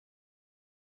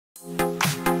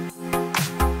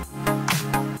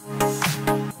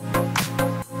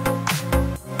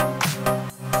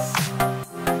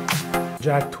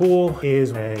JACKTOOL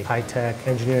is a high-tech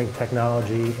engineering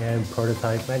technology and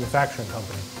prototype manufacturing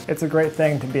company. It's a great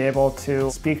thing to be able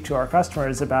to speak to our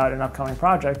customers about an upcoming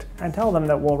project and tell them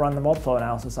that we'll run the Moldflow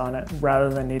analysis on it, rather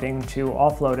than needing to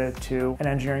offload it to an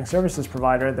engineering services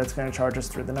provider that's going to charge us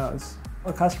through the nose.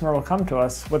 A customer will come to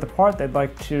us with a part they'd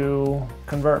like to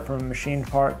convert from a machined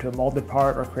part to a molded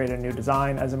part, or create a new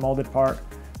design as a molded part.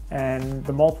 And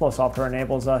the Moldflow software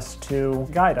enables us to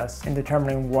guide us in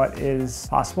determining what is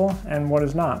possible and what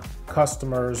is not.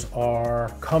 Customers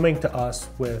are coming to us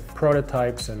with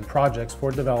prototypes and projects for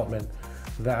development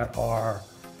that are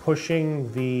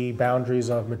pushing the boundaries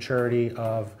of maturity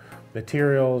of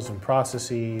materials and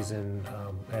processes and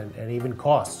even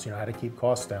costs, how to keep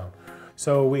costs down.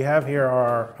 So we have here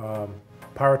our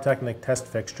pyrotechnic test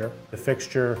fixture. The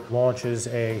fixture launches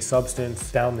a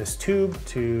substance down this tube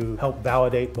to help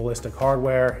validate ballistic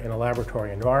hardware in a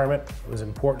laboratory environment. It was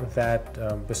important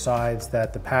that besides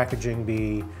that the packaging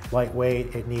be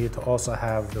lightweight, it needed to also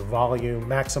have the volume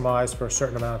maximized for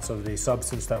certain amounts of the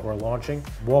substance that we're launching.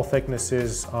 Wall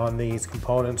thicknesses on these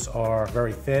components are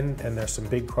very thin, and there's some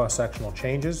big cross-sectional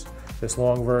changes. This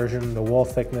long version, the wall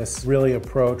thickness really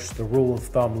approached the rule of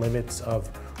thumb limits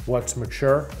of what's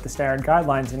mature. The standard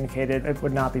guidelines indicated it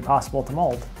would not be possible to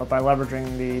mold, but by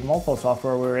leveraging the Moldflow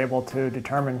software, we were able to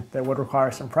determine that it would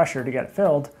require some pressure to get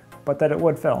filled, but that it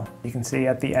would fill. You can see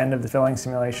at the end of the filling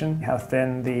simulation how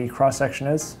thin the cross-section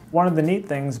is. One of the neat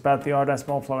things about the Autodesk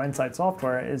Moldflow Insight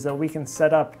software is that we can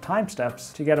set up time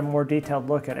steps to get a more detailed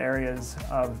look at areas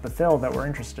of the fill that we're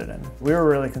interested in. We were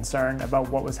really concerned about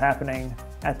what was happening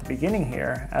at the beginning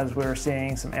here, as we were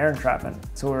seeing some air entrapment.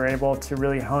 So we were able to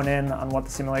really hone in on what the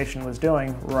simulation was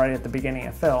doing right at the beginning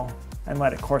of fill, and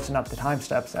let it coarsen up the time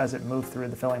steps as it moved through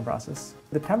the filling process.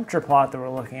 The temperature plot that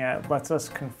we're looking at lets us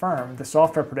confirm the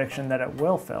software prediction that it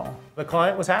will fill. The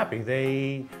client was happy.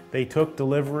 They took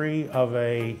delivery of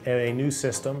a new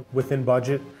system within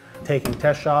budget, taking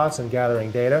test shots and gathering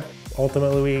data.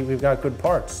 Ultimately, we've got good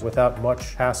parts without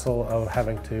much hassle of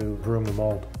having to groom the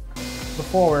mold.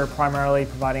 Before, we were primarily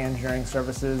providing engineering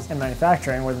services and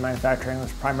manufacturing, where the manufacturing was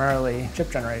primarily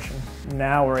chip generation.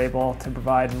 Now we're able to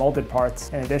provide molded parts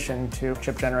in addition to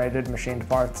chip-generated machined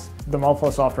parts. The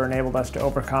Moldflow software enabled us to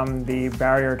overcome the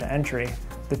barrier to entry.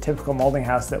 The typical molding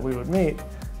house that we would meet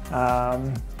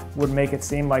would make it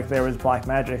seem like there was black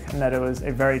magic, and that it was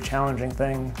a very challenging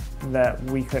thing that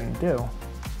we couldn't do.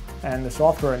 And the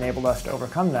software enabled us to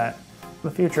overcome that. The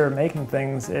future of making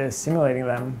things is simulating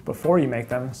them before you make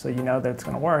them, so you know that it's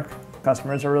going to work.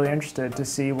 Customers are really interested to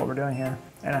see what we're doing here,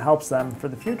 and it helps them for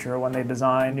the future when they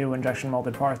design new injection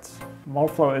molded parts.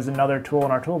 Moldflow is another tool in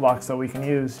our toolbox that we can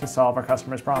use to solve our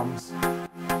customers' problems.